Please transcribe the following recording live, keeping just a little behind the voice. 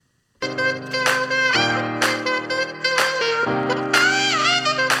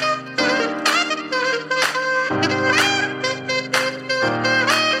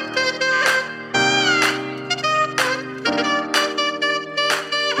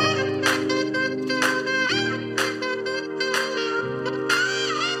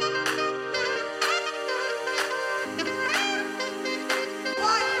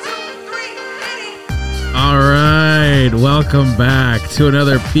welcome back to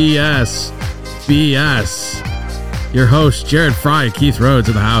another PSBS. Your host, Jared Fry and Keith Rhodes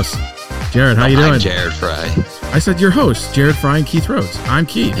in the house. Jared, how you doing? I'm Jared Fry. I said your host, Jared Fry and Keith Rhodes. I'm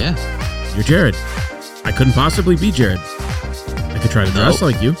Keith. Yeah. You're Jared. I couldn't possibly be Jared. I could try to dress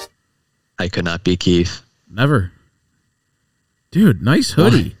like you. I could not be Keith. Never. Dude, nice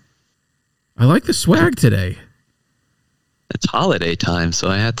hoodie. Why? I like the swag today. It's holiday time, so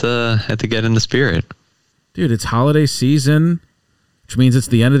I had to get in the spirit. Dude, it's holiday season, which means it's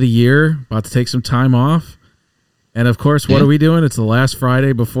the end of the year. About to take some time off. And, of course, what are we doing? It's the last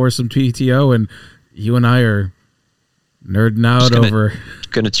Friday before some PTO, and you and I are nerding out over...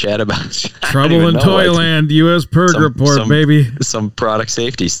 Going to chat about... Trouble in Toyland, U.S. Purge Report, baby. Some product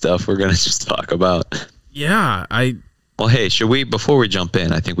safety stuff we're going to just talk about. Yeah, Well, hey, before we jump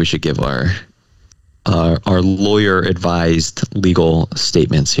in, I think we should give our lawyer-advised legal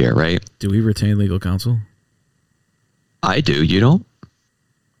statements here, right? Do we retain legal counsel? I do. You don't?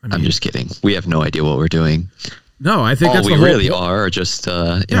 I'm just kidding. We have no idea what we're doing. No, I think all that's we the whole really are just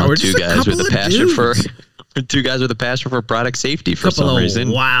we're two just guys with a passion dudes. two guys with a passion for product safety for couple some of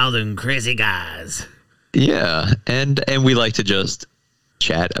reason. Wild and crazy guys. Yeah, and we like to just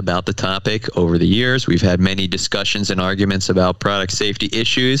chat about the topic. Over the years, we've had many discussions and arguments about product safety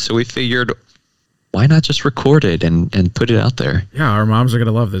issues, so we figured, why not just record it and put it out there? Yeah, our moms are going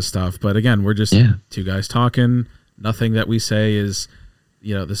to love this stuff. But again, we're just two guys talking. Nothing that we say is,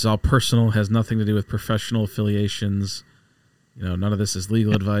 this is all personal, has nothing to do with professional affiliations. None of this is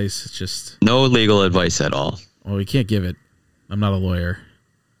legal advice. It's just... No legal advice at all. Well, we can't give it. I'm not a lawyer.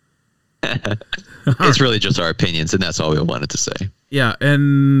 It's really just our opinions, and that's all we wanted to say. Yeah,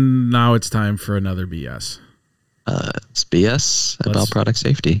 and now it's time for another BS. It's BS about product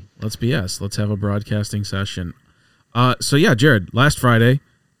safety. Let's BS. Let's have a broadcasting session. So yeah, Jared, last Friday,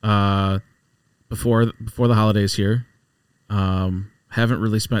 before the holidays here, haven't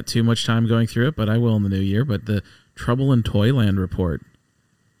really spent too much time going through it, but I will in the new year. But the Trouble in Toyland report.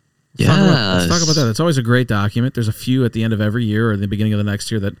 Let's talk about that. It's always a great document. There's a few at the end of every year or the beginning of the next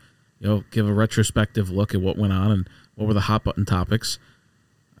year that give a retrospective look at what went on and what were the hot button topics.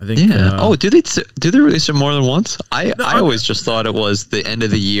 I think. Yeah. Do they release it more than once? I always just thought it was the end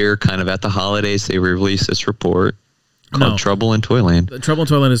of the year, kind of at the holidays. They release this report called Trouble in Toyland. Trouble in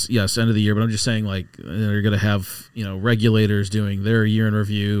Toyland is end of the year, but I'm just saying they're going to have regulators doing their year in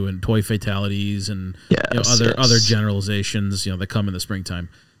review and toy fatalities and other generalizations that come in the springtime.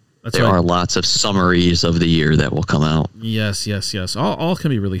 There are lots of summaries of the year that will come out. Yes. All can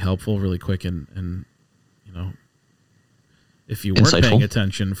be really helpful, really quick, and if you weren't paying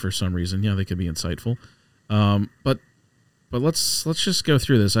attention for some reason, they could be insightful. But let's just go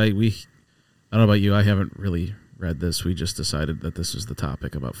through this. I don't know about you. I haven't really read this. We just decided that this was the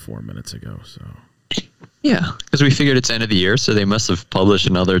topic about 4 minutes ago. So yeah, because we figured it's end of the year, so they must have published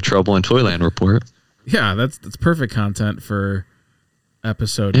another Trouble in Toyland report. Yeah, that's perfect content for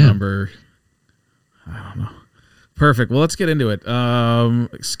episode number. I don't know. Perfect. Well, let's get into it.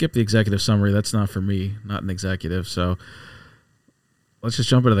 Skip the executive summary. That's not for me. Not an executive. So let's just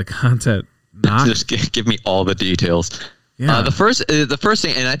jump into the content. Just give me all the details. Yeah. The first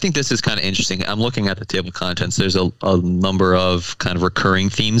thing, and I think this is kind of interesting. I'm looking at the table of contents. There's a number of kind of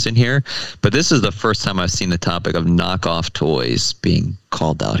recurring themes in here, but this is the first time I've seen the topic of knockoff toys being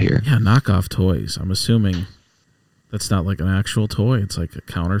called out here. Yeah, knockoff toys. I'm assuming that's not like an actual toy. It's like a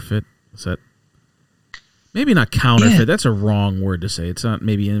counterfeit. Is that maybe not counterfeit? Yeah. That's a wrong word to say. It's not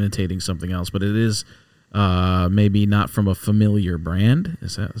maybe imitating something else, but it is maybe not from a familiar brand.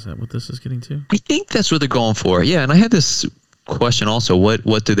 Is that what this is getting to? I think that's what they're going for. Yeah, and I had this question also.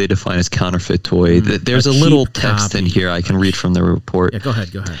 What do they define as counterfeit toy? There's a little text in here I can read from the report. Yeah, go ahead.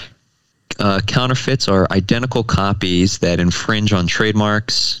 Counterfeits are identical copies that infringe on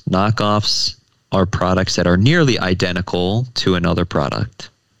trademarks. Knockoffs are products that are nearly identical to another product.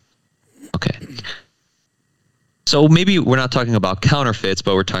 Okay. So maybe we're not talking about counterfeits,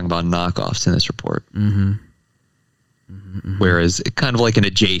 but we're talking about knockoffs in this report. Mm-hmm. Whereas kind of like an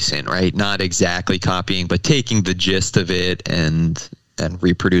adjacent, right? Not exactly copying, but taking the gist of it and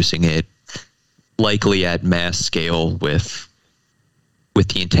reproducing it, likely at mass scale with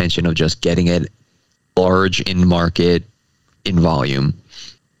the intention of just getting it large in market, in volume.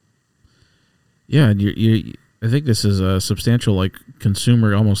 Yeah, and I think this is a substantial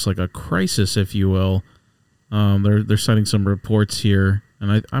consumer, almost like a crisis, if you will. They're citing some reports here,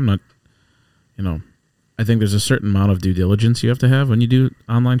 and I'm not, I think there's a certain amount of due diligence you have to have when you do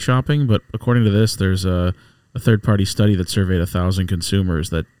online shopping, but according to this, there's a third-party study that surveyed 1,000 consumers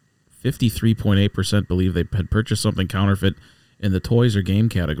that 53.8% believe they had purchased something counterfeit in the toys or game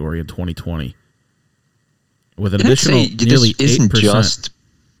category in 2020. with an And I'd additional say nearly this isn't 8%. just.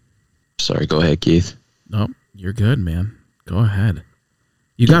 Sorry, go ahead, Keith. No, you're good, man. Go ahead.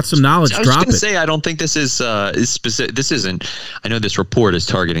 You got some knowledge. I was Drop going to it. say I don't think this is specific. This isn't. I know this report is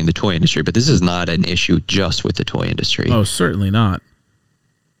targeting the toy industry, but this is not an issue just with the toy industry. Oh, certainly not.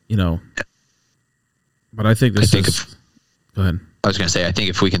 But I think this is. Go ahead. I was going to say I think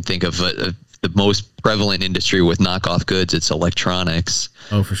if we can think of the most prevalent industry with knockoff goods, it's electronics.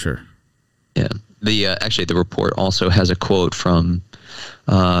 Oh, for sure. Yeah. Actually, the report also has a quote from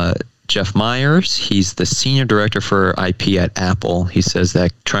Jeff Myers. He's the senior director for IP at Apple. He says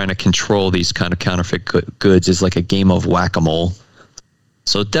that trying to control these kind of counterfeit goods is like a game of whack-a-mole.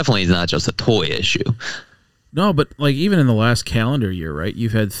 So it definitely is not just a toy issue. No, but like even in the last calendar year, right?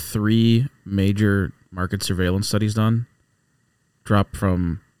 You've had 3 major market surveillance studies done, dropped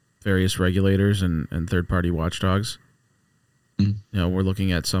from various regulators and third-party watchdogs. Mm-hmm. We're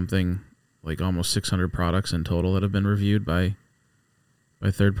looking at something like almost 600 products in total that have been reviewed by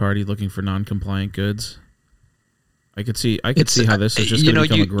third party looking for non-compliant goods. I could see how this is just going to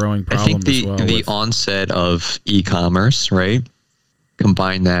become a growing problem. I think the onset of e-commerce, right?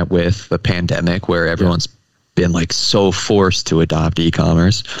 Combine that with the pandemic where everyone's been like so forced to adopt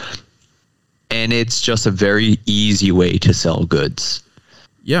e-commerce. And it's just a very easy way to sell goods.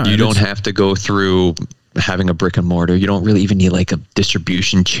 Yeah. You don't have to go through having a brick and mortar. You don't really even need like a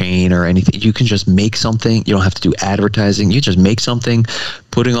distribution chain or anything. You can just make something. You don't have to do advertising. You just make something,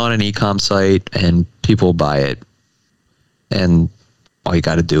 putting on an e-com site, and people buy it. And all you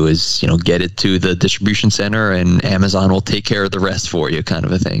got to do is, get it to the distribution center, and Amazon will take care of the rest for you, kind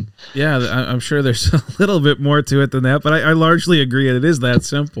of a thing. Yeah, I'm sure there's a little bit more to it than that, but I largely agree. It is that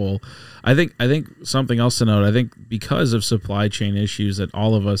simple. I think something else to note. I think because of supply chain issues that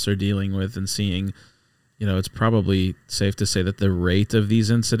all of us are dealing with and seeing, it's probably safe to say that the rate of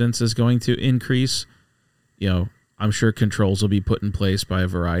these incidents is going to increase. I'm sure controls will be put in place by a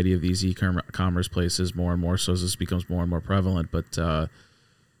variety of these e-commerce places more and more so as this becomes more and more prevalent. But,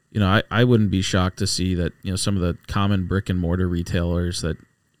 I wouldn't be shocked to see that, some of the common brick and mortar retailers that,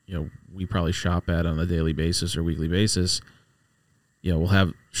 we probably shop at on a daily basis or weekly basis, will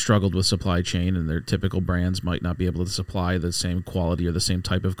have struggled with supply chain, and their typical brands might not be able to supply the same quality or the same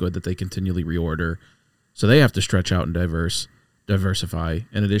type of good that they continually reorder. So they have to stretch out and diversify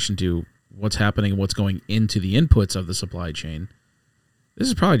in addition to what's happening and what's going into the inputs of the supply chain. This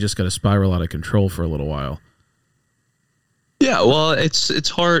is probably just going to spiral out of control for a little while. Yeah, well, it's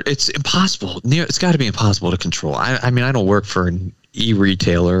hard. It's impossible. It's got to be impossible to control. I mean, I don't work for an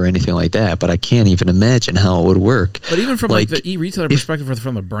e-retailer or anything like that, but I can't even imagine how it would work. But even from like the e-retailer perspective or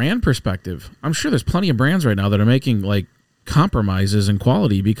from the brand perspective, I'm sure there's plenty of brands right now that are making like compromises in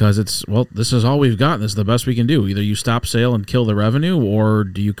quality because this is all we've got and this is the best we can do. Either you stop sale and kill the revenue, or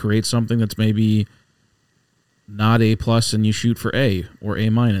do you create something that's maybe not A+ and you shoot for A or A-.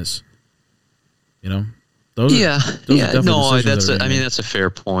 That's a fair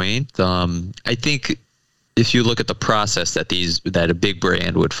point. I think if you look at the process that a big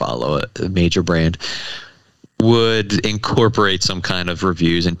brand would follow, a major brand would incorporate some kind of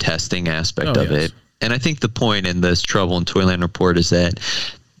reviews and testing aspect of it. And I think the point in this Trouble in Toyland report is that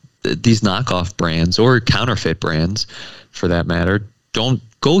these knockoff brands or counterfeit brands, for that matter, don't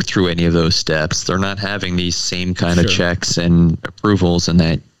go through any of those steps. They're not having these same kind of checks and approvals, and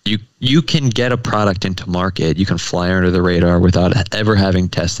that you can get a product into market. You can fly under the radar without ever having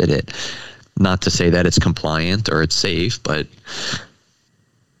tested it. Not to say that it's compliant or it's safe, but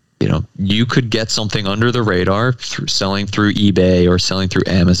you could get something under the radar through selling through eBay or selling through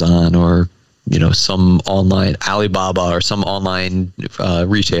Amazon or some online Alibaba or some online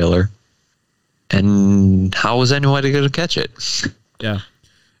retailer. And how is anybody going to catch it? Yeah.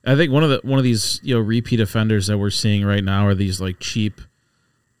 I think one of these, repeat offenders that we're seeing right now are these like cheap,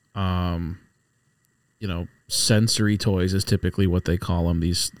 sensory toys is typically what they call them.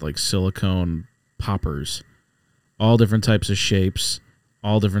 These like silicone poppers, all different types of shapes,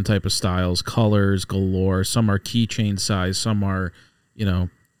 all different type of styles, colors galore. Some are keychain size. Some are,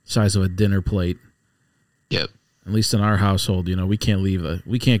 size of a dinner plate. Yep. At least in our household, we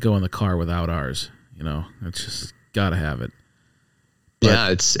can't go in the car without ours. It's just gotta have it. But, yeah,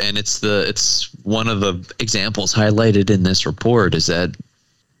 it's one of the examples highlighted in this report is that,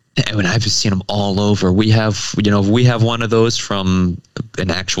 and I've seen them all over. We have one of those from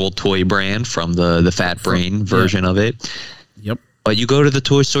an actual toy brand from the Fat Brain version of it. Yep. But you go to the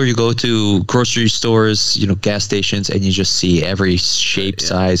toy store, you go to grocery stores, gas stations, and you just see every shape,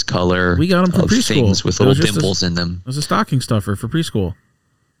 size, color. We got them for preschool. Things with little dimples in them. It was a stocking stuffer for preschool.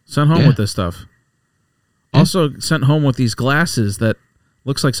 Sent home with this stuff. Also sent home with these glasses that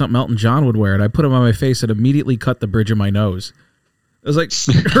looks like something Elton John would wear. And I put them on my face and immediately cut the bridge of my nose. I was like,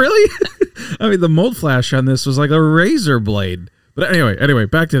 really? I mean, the mold flash on this was like a razor blade. But anyway,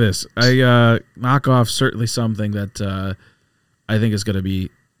 back to this. Knockoff, certainly something that I think is going to be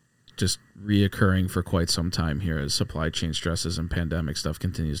just reoccurring for quite some time here as supply chain stresses and pandemic stuff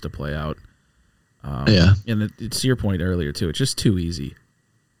continues to play out. And it's to your point earlier, too. It's just too easy.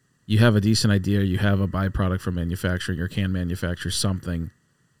 You have a decent idea. You have a byproduct from manufacturing or can manufacture something.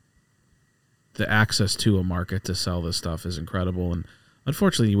 The access to a market to sell this stuff is incredible. And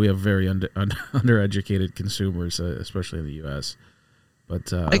unfortunately, we have very undereducated consumers, especially in the U.S.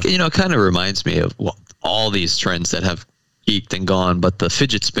 But it kind of reminds me of all these trends that have peaked and gone, but the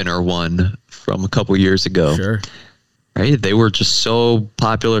fidget spinner one from a couple years ago. Sure. Right? They were just so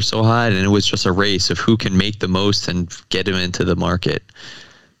popular, so hot, and it was just a race of who can make the most and get them into the market.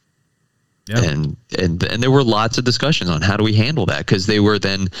 Yeah. And there were lots of discussions on how do we handle that, because they were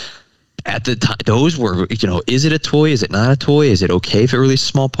then at the time, those were, is it a toy? Is it not a toy? Is it okay if it releases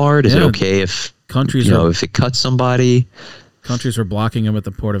a small part? Is it okay if if it cuts somebody? Countries were blocking them at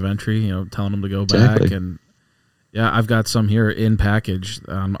the port of entry, telling them to go back. And yeah, I've got some here in package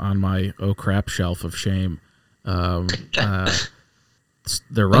on my oh crap shelf of shame. They're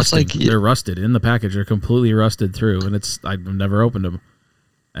rusted. They're rusted in the package. They're completely rusted through, and I've never opened them.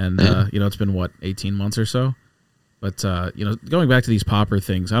 And it's been 18 months or so. But going back to these popper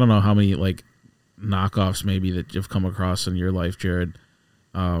things, I don't know how many like knockoffs maybe that you've come across in your life, Jared.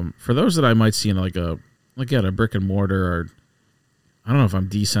 For those that I might see in at a brick and mortar, or I don't know if I'm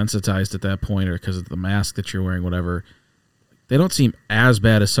desensitized at that point or because of the mask that you're wearing, whatever. They don't seem as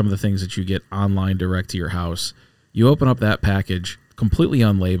bad as some of the things that you get online direct to your house. You open up that package, completely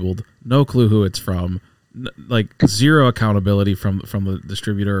unlabeled, no clue who it's from, zero accountability from the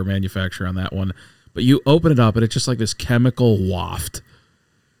distributor or manufacturer on that one. But you open it up and it's just like this chemical waft,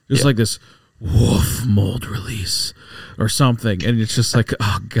 like this woof mold release or something, and it's just like,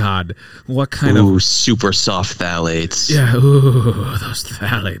 oh god, what kind of super soft phthalates? Yeah, those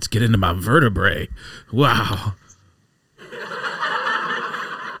phthalates get into my vertebrae. Wow.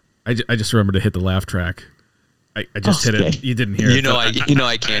 I just remembered to hit the laugh track. I just hit it. You didn't hear it. I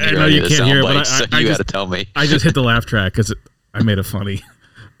can't hear. I know you can't hear it, but so you got to tell me. I just hit the laugh track because I made it funny.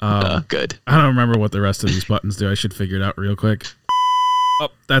 Good. I don't remember what the rest of these buttons do. I should figure it out real quick. Oh,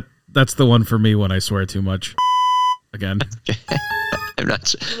 that's the one for me when I swear too much. Again. I'm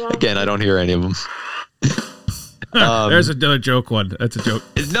not. Again, I don't hear any of them. There's another joke one. That's a joke.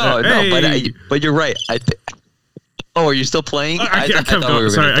 No, but you're right. Oh, are you still playing? I kept going.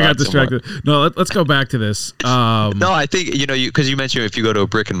 Sorry, I got distracted. No, let's go back to this. No, I think because you mentioned if you go to a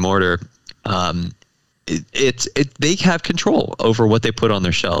brick and mortar, they have control over what they put on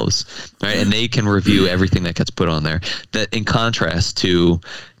their shelves, right? And they can review everything that gets put on there. That in contrast to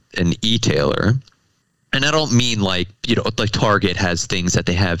an e-tailer. And I don't mean like Target has things that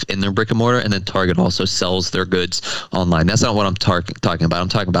they have in their brick and mortar, and then Target also sells their goods online. That's not what I'm talking about. I'm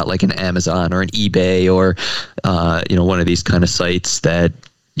talking about like an Amazon or an eBay or, one of these kind of sites that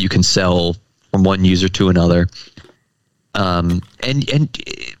you can sell from one user to another.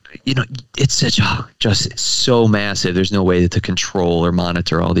 It's just so massive. There's no way to control or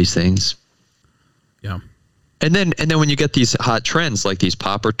monitor all these things. Yeah. And then when you get these hot trends like these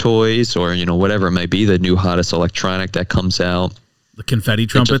popper toys or whatever it might be, the new hottest electronic that comes out, the confetti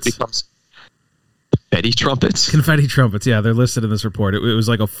trumpets. Confetti trumpets. Confetti trumpets. Yeah, they're listed in this report. It was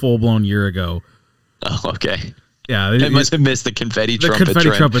like a full blown year ago. Oh, okay. Yeah, I must have missed the confetti trumpet. The confetti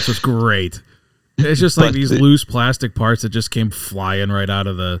trend. Trumpets was great. It's just like these loose plastic parts that just came flying right out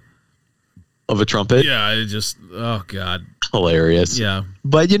of a trumpet. Yeah, it just god, hilarious. Yeah,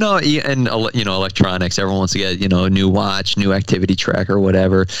 but electronics. Everyone wants to get a new watch, new activity tracker,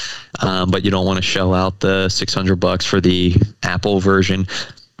 whatever. But you don't want to shell out the $600 for the Apple version.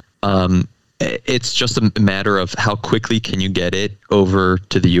 It's just a matter of how quickly can you get it over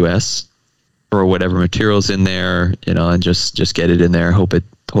to the U.S. or whatever materials in there, and just get it in there. Hope it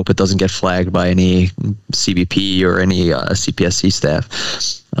doesn't get flagged by any CBP or any CPSC staff.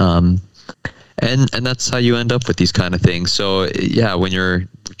 And that's how you end up with these kind of things. So yeah, when you're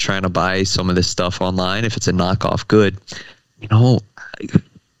trying to buy some of this stuff online, if it's a knockoff good,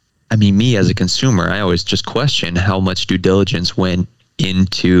 me as a consumer, I always just question how much due diligence went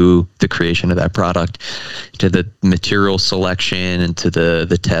into the creation of that product, to the material selection and to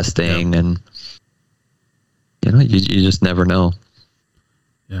the testing. And you just never know.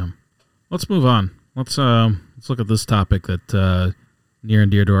 Yeah. Let's move on. Let's look at this topic that near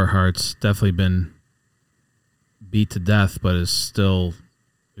and dear to our hearts, definitely been beat to death, but is still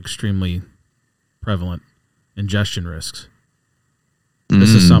extremely prevalent. Ingestion risks.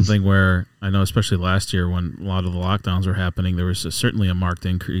 This is something where I know, especially last year when a lot of the lockdowns were happening, there was certainly a marked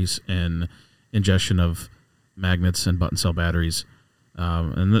increase in ingestion of magnets and button cell batteries.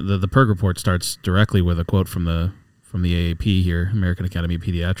 And the PERG report starts directly with a quote from the AAP here, American Academy of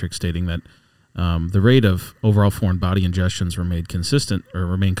Pediatrics, stating that the rate of overall foreign body ingestions remained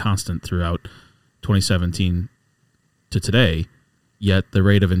constant throughout 2017 to today, yet the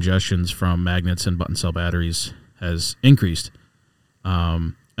rate of ingestions from magnets and button cell batteries has increased.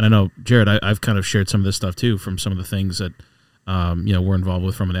 And I know, Jared, I've kind of shared some of this stuff too from some of the things that we're involved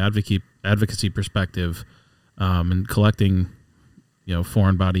with from an advocacy perspective, and collecting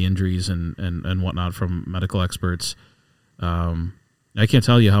foreign body injuries and whatnot from medical experts. I can't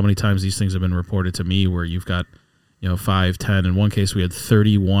tell you how many times these things have been reported to me where you've got 5, 10. In one case, we had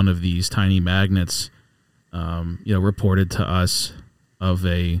 31 of these tiny magnets reported to us of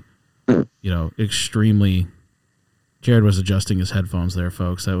a extremely. Jared was adjusting his headphones there,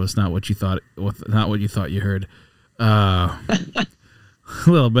 folks. That was not what you thought. Not what you thought you heard. A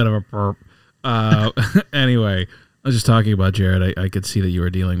little bit of a burp. Anyway, I was just talking about Jared. I could see that you were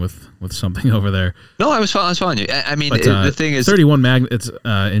dealing with something over there. No, I was following you. I mean, the thing is, 31 magnets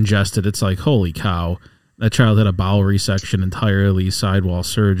ingested. It's like, holy cow! That child had a bowel resection entirely, sidewall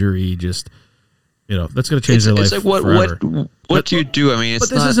surgery. Just that's going to change their life forever. What do you do? I mean,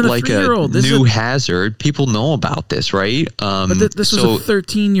 it's not like a new hazard. People know about this, right? But this was a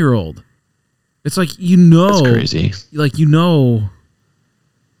 13-year-old. It's like that's crazy. Like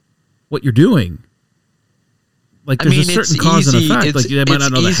what you're doing. Like there's a certain cause and effect. Like they might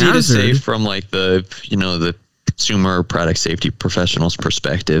not know the hazard. It's easy to say from like the consumer product safety professional's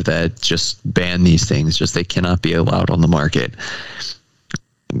perspective that just ban these things. Just they cannot be allowed on the market.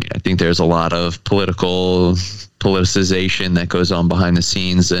 I think there's a lot of politicization that goes on behind the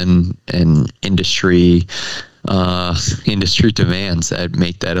scenes and industry demands that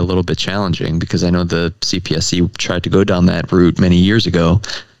make that a little bit challenging, because I know the CPSC tried to go down that route many years ago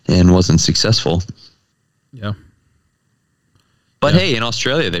and wasn't successful. Yeah. But hey, in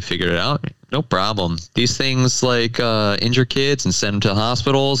Australia, they figured it out. No problem. These things like injure kids and send them to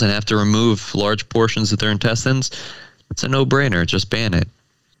hospitals and have to remove large portions of their intestines. It's a no-brainer. Just ban it.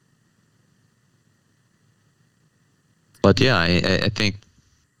 But yeah, I think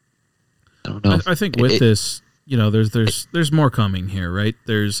I don't know. I think with this, there's more coming here, right?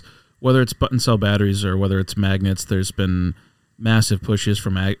 There's whether it's button cell batteries or whether it's magnets. There's been massive pushes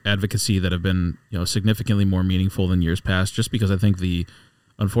from advocacy that have been significantly more meaningful than years past. Just because I think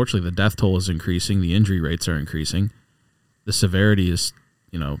unfortunately the death toll is increasing, the injury rates are increasing, the severity is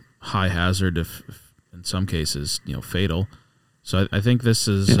high hazard, if in some cases fatal. So I think this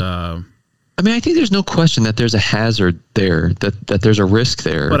is. I mean, I think there's no question that there's a hazard there, that there's a risk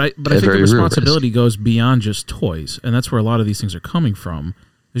there. But I think the responsibility goes beyond just toys, and that's where a lot of these things are coming from.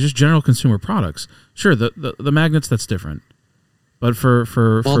 It's just general consumer products. Sure, the magnets, that's different. But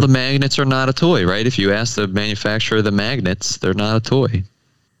the magnets are not a toy, right? If you ask the manufacturer of the magnets, they're not a toy.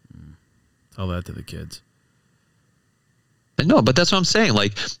 Tell that to the kids. No, but that's what I'm saying.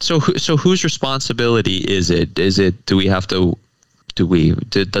 Like, so whose responsibility is it? Does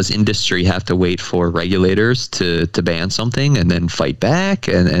industry have to wait for regulators to ban something and then fight back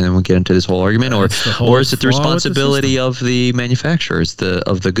and then we'll get into this whole argument, or is it the responsibility of the manufacturers,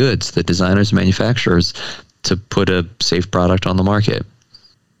 of the goods, the designers and manufacturers, to put a safe product on the market?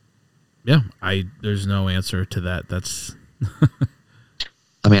 Yeah, there's no answer to that. That's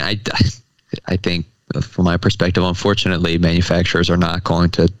I mean, I think from my perspective, unfortunately, manufacturers are not going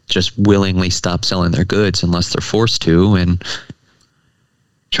to just willingly stop selling their goods unless they're forced to, and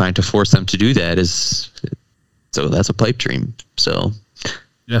trying to force them to do that that's a pipe dream. So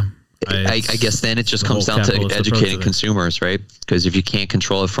yeah, I guess then it just comes down to educating consumers, right? Because if you can't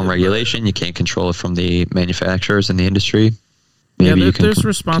control it from regulation, you can't control it from the manufacturers and the industry. Maybe you can there's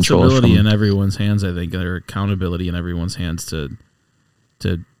responsibility in everyone's hands. I think there accountability in everyone's hands to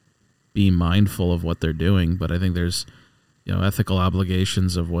be mindful of what they're doing. But I think there's ethical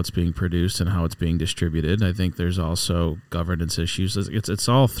obligations of what's being produced and how it's being distributed. I think there's also governance issues. It's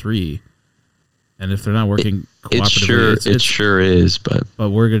all three, and if they're not working cooperatively, it sure is. But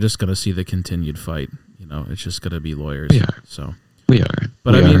we're just going to see the continued fight. It's just going to be lawyers. We are. So we are.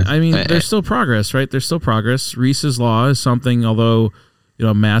 But I mean, there's still progress, right? There's still progress. Reese's Law is something, although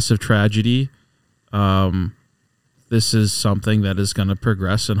a massive tragedy. This is something that is going to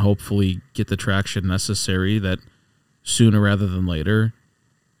progress and hopefully get the traction necessary that sooner rather than later,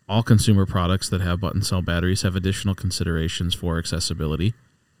 all consumer products that have button cell batteries have additional considerations for accessibility.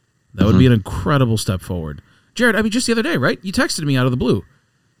 That would be an incredible step forward. Jared, I mean, just the other day, right? You texted me out of the blue.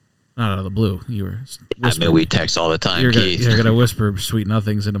 Not out of the blue. You were I mean, we text all the time, you're Keith. gonna, whisper sweet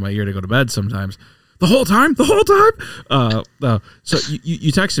nothings into my ear to go to bed sometimes. The whole time. So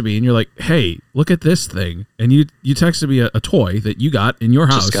you texted me and you're like, "Hey, look at this thing," and you texted me a toy that you got in your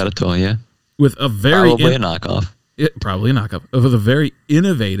house. Just got a toy, yeah. With a very probably a knockoff. Probably a knockoff with a very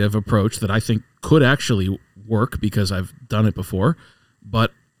innovative approach that I think could actually work because I've done it before,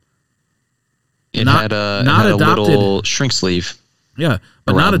 but it had a little shrink sleeve. Yeah,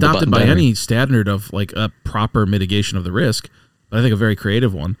 but not adopted by any standard of like a proper mitigation of the risk, but I think a very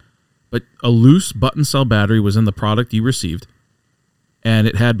creative one. But a loose button cell battery was in the product you received, and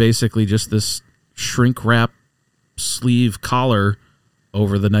it had basically just this shrink wrap sleeve collar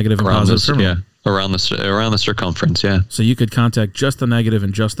over the negative and positive terminal. Yeah, around the circumference, yeah. So you could contact just the negative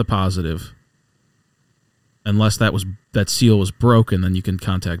and just the positive. Unless that seal was broken, then you can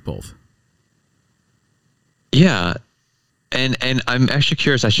contact both. Yeah. And I'm actually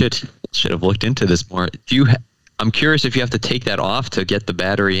curious. I should have looked into this more. I'm curious if you have to take that off to get the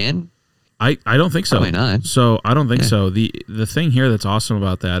battery in. I don't think so. Probably not. So I don't think so. The thing here that's awesome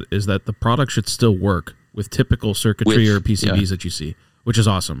about that is that the product should still work with typical circuitry or PCBs that you see, which is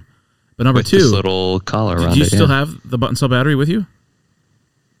awesome. But number two, this little collar around it. Do you still have the button cell battery with you?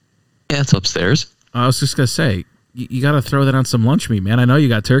 Yeah, it's upstairs. I was just gonna say, you got to throw that on some lunch meat, man. I know you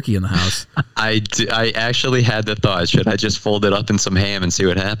got turkey in the house. I actually had the thought, should I just fold it up in some ham and see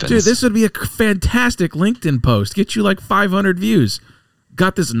what happens? Dude, this would be a fantastic LinkedIn post. Get you like 500 views.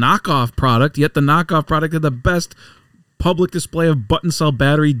 Got this knockoff product, yet the knockoff product had the best public display of button cell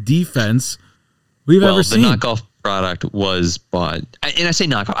battery defense we've ever seen. The knockoff product was bought, and I say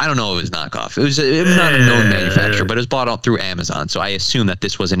knockoff, I don't know if it was knockoff. It was not a known manufacturer, but it was bought out through Amazon. So I assume that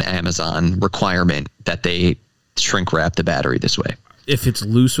this was an Amazon requirement that they shrink wrap the battery this way. If it's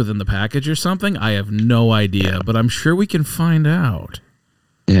loose within the package or something, I have no idea, but I'm sure we can find out.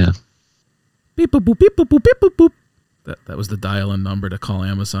 Yeah. Beep boop boop beep boop boop beep boop boop. That was the dial-in number to call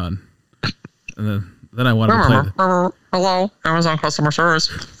Amazon. And then I wanted to play hello, Amazon customer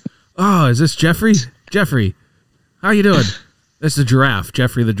service. Oh, is this Jeffrey? Jeffrey, how you doing? This is the giraffe,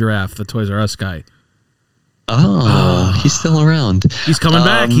 Jeffrey the giraffe, the Toys R Us guy. Oh, he's still around. He's coming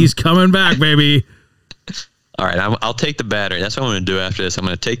back. He's coming back, baby. All right, I'll take the battery. That's what I'm going to do after this. I'm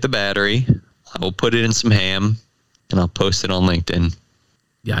going to take the battery. I will put it in some ham, and I'll post it on LinkedIn.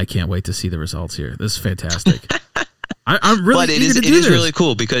 Yeah, I can't wait to see the results here. This is fantastic. I'm really eager to do this. But it is really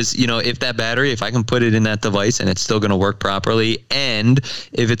cool because, if I can put it in that device and it's still going to work properly, and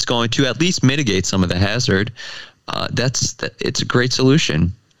if it's going to at least mitigate some of the hazard, it's a great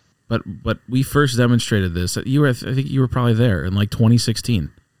solution. But we first demonstrated this. I think you were probably there in like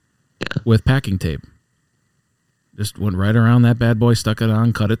 2016 with packing tape. Just went right around that bad boy, stuck it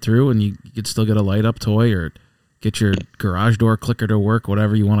on, cut it through, and you could still get a light up toy or get your garage door clicker to work,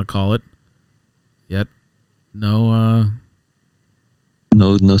 whatever you want to call it. Yet, no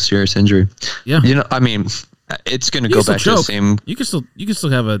serious injury. Yeah, it's going to go back to the same. You can still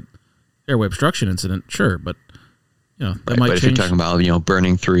have a airway obstruction incident, sure, but that right, might but change. If you're talking about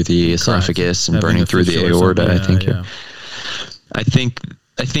burning through the esophagus and burning through the aorta, I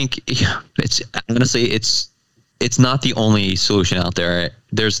think it's honestly it's not the only solution out there.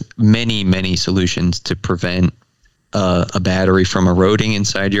 There's many solutions to prevent a battery from eroding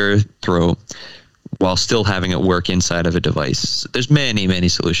inside your throat while still having it work inside of a device. There's many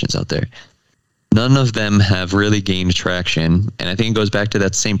solutions out there. None of them have really gained traction, and I think it goes back to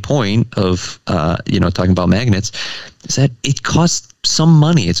that same point of talking about magnets, is that it costs some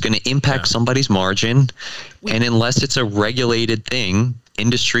money. It's going to impact somebody's margin, and unless it's a regulated thing,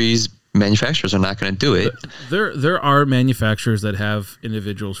 manufacturers are not going to do it. There are manufacturers that have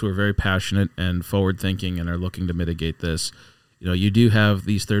individuals who are very passionate and forward thinking and are looking to mitigate this. You do have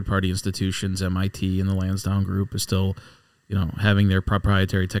these third party institutions. MIT and the Lansdowne Group is still, having their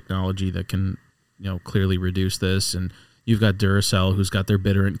proprietary technology that can, clearly reduce this. And you've got Duracell, who's got their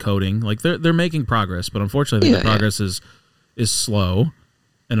bitterant coating. Like they're making progress, but unfortunately, the progress is slow.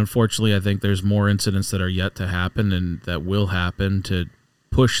 And unfortunately, I think there's more incidents that are yet to happen and that will happen to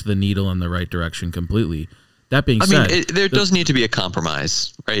push the needle in the right direction completely. That being said, there does need to be a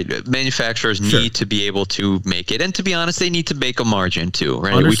compromise, right? Manufacturers need to be able to make it, and to be honest, they need to make a margin too,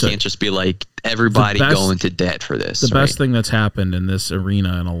 right? Understood. We can't just be like everybody going to debt for this. The best thing that's happened in this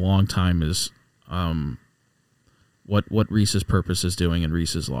arena in a long time is what Reese's Purpose is doing in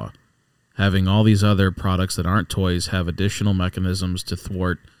Reese's Law, having all these other products that aren't toys have additional mechanisms to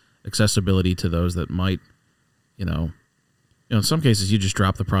thwart accessibility to those that might, in some cases, you just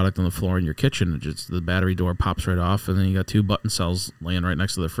drop the product on the floor in your kitchen, and the battery door pops right off, and then you got 2 button cells laying right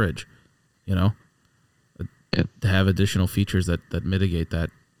next to the fridge. To have additional features that mitigate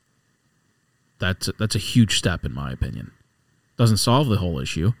that that's a huge step in my opinion. Doesn't solve the whole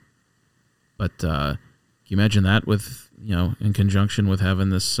issue, but can you imagine that with, in conjunction with having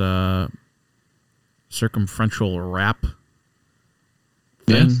this circumferential wrap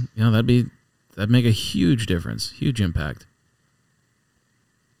thing? Yeah. That'd make a huge difference, huge impact.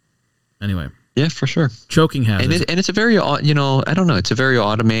 Anyway. Yeah, for sure. Choking hazards. And it's a very, I don't know, it's a very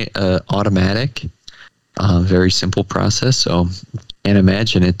automatic, very simple process. So, and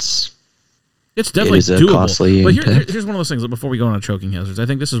imagine it's definitely doable. Costly but here's one of those things. Before we go on to choking hazards, I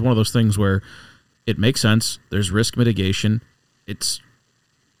think this is one of those things where it makes sense. There's risk mitigation. It's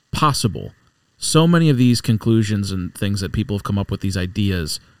possible. So many of these conclusions and things that people have come up with, these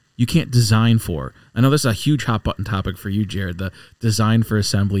ideas, you can't design for. I know this is a huge hot button topic for you, Jared, the design for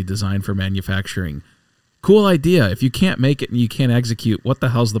assembly, design for manufacturing. Cool idea. If you can't make it and you can't execute, what the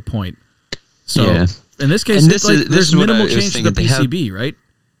hell's the point? So in this case, there's minimal change to the PCB, right?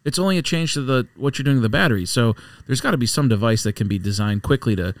 It's only a change to what you're doing to the battery. So there's got to be some device that can be designed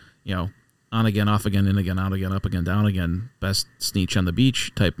quickly to, on again, off again, in again, out again, up again, down again, best sneech on the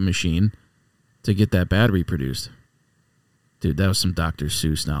beach type of machine to get that battery produced. Dude, that was some Dr.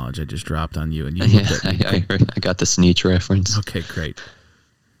 Seuss knowledge I just dropped on you, and you looked at me. I got the sneech reference. Okay, great.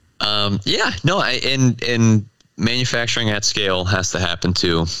 And manufacturing at scale has to happen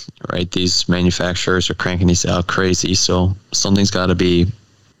too, right? These manufacturers are cranking these out crazy, so something's got to be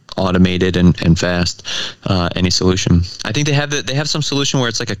automated and fast. Any solution? I think they have some solution where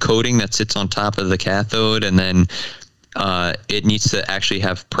it's like a coating that sits on top of the cathode, and then it needs to actually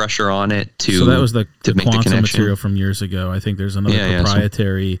have pressure on it to. So that was the make quantum the connection. material from years ago. I think there's another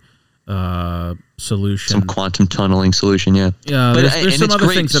proprietary solution. Some quantum tunneling solution, yeah. Yeah, there's some other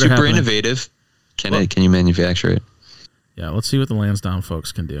things that are super happening. Innovative. Can you manufacture it? Yeah, let's see what the Lansdowne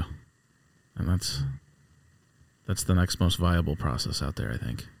folks can do, and that's the next most viable process out there, I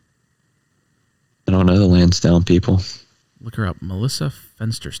think. I don't know the Lansdowne people. Look her up, Melissa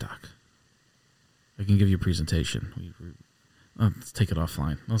Fensterstock. I can give you a presentation. Let's take it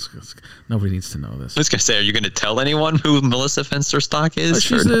offline. Nobody needs to know this. I was going to say, are you going to tell anyone who Melissa Fensterstock is?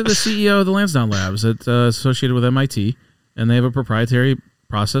 She's the CEO of the Lansdowne Labs. It's associated with MIT, and they have a proprietary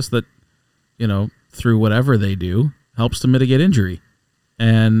process that, through whatever they do, helps to mitigate injury.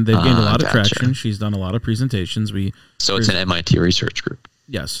 And they've gained a lot of traction. She's done a lot of presentations. So it's an MIT research group.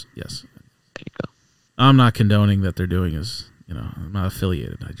 Yes. There you go. I'm not condoning that they're doing is, I'm not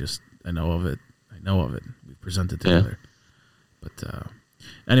affiliated. I know of it. We presented together. Yeah. But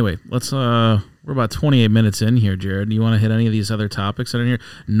anyway, we're about 28 minutes in here, Jared. Do you want to hit any of these other topics that are in here?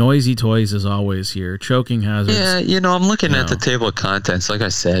 Noisy toys is always here. Choking hazards. Yeah, I'm looking at the table of contents. Like I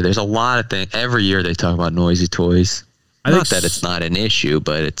said, there's a lot of things. Every year they talk about noisy toys. Not that it's not an issue,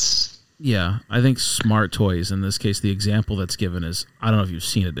 but it's... Yeah, I think smart toys, in this case, the example that's given is, I don't know if you've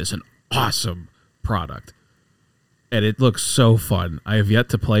seen it, it's an awesome product. And it looks so fun. I have yet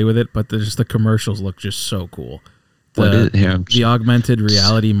to play with it, but the commercials look just so cool. The augmented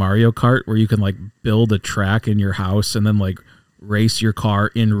reality Mario Kart, where you can build a track in your house and then race your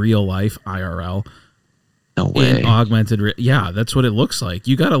car in real life, IRL. No way. In augmented yeah, that's what it looks like.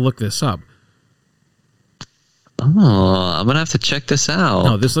 You got to look this up. Oh, I'm going to have to check this out.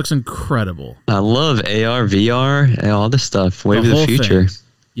 No, this looks incredible. I love AR, VR, and all this stuff. Wave of the future. Thing.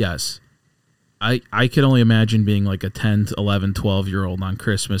 Yes. I could only imagine being a 10, 11, 12-year-old on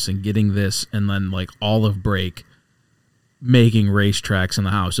Christmas and getting this and then all of break making racetracks in the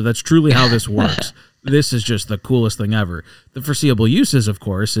house. So that's truly how this works. This is just the coolest thing ever. The foreseeable uses, of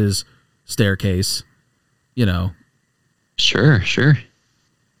course, is staircase, Sure.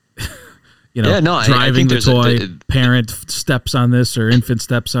 Driving the toy, parent steps on this or infant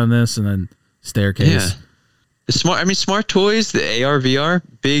steps on this, and then staircase. Yeah. Smart toys, the AR, VR,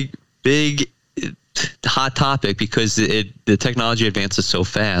 big hot topic because the technology advances so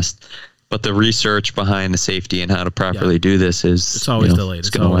fast, but the research behind the safety and how to properly do this it's always delayed. It's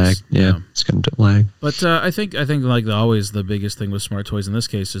going to lag. Yeah, it's going to lag. But I think always the biggest thing with smart toys in this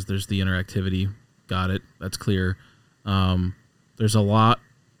case is there's the interactivity. Got it. That's clear. There's a lot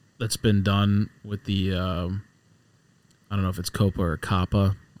that's been done with the I don't know if it's Copa or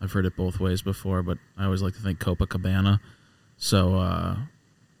Kappa. I've heard it both ways before, but I always like to think Copacabana. So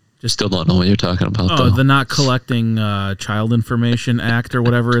just still don't know what you're talking about. Though. The Not Collecting Child Information Act or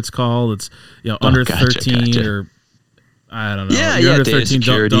whatever it's called. It's under 13 or I don't know. Yeah, under data 13,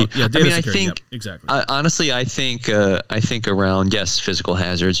 security. Data security. I think exactly. Honestly, I think around physical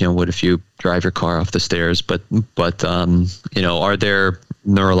hazards. What if you drive your car off the stairs? But are there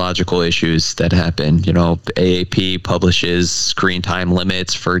neurological issues that happen? AAP publishes screen time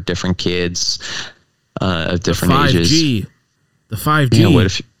limits for different kids of different ages. The 5G. Yeah, what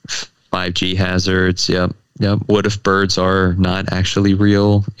if 5G hazards. Yep. Yep. What if birds are not actually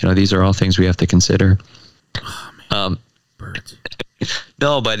real? These are all things we have to consider. Oh, man. Birds.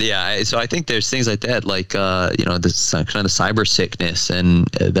 No, but yeah, so I think there's things like that, like, this kind of cyber sickness and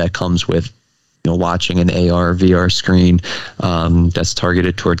that comes with, watching an AR, VR screen that's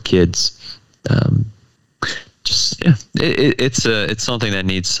targeted toward kids. It's something that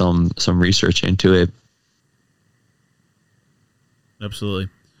needs some research into it. Absolutely.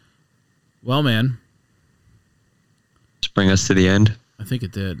 Well, man. Just bring us to the end. I think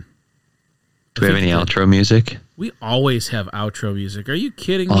it did. Do we have any outro music? We always have outro music. Are you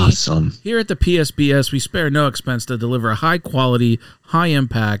kidding me? Awesome. Here at the PSBS, we spare no expense to deliver high quality, high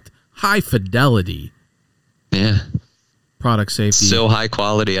impact, high fidelity. Yeah. Product safety. So high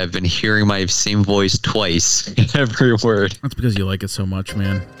quality, I've been hearing my same voice twice in every word. That's because you like it so much,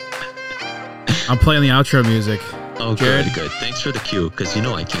 man. I'm playing the outro music. Oh, Jared, good. Thanks for the cue, because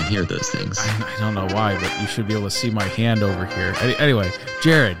I can't hear those things. I don't know why, but you should be able to see my hand over here. Anyway,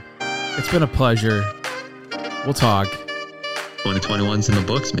 Jared, it's been a pleasure. We'll talk. 2021's in the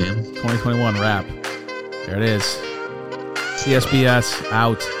books, man. 2021 wrap. There it is. PSBS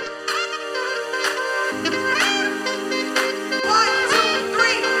out.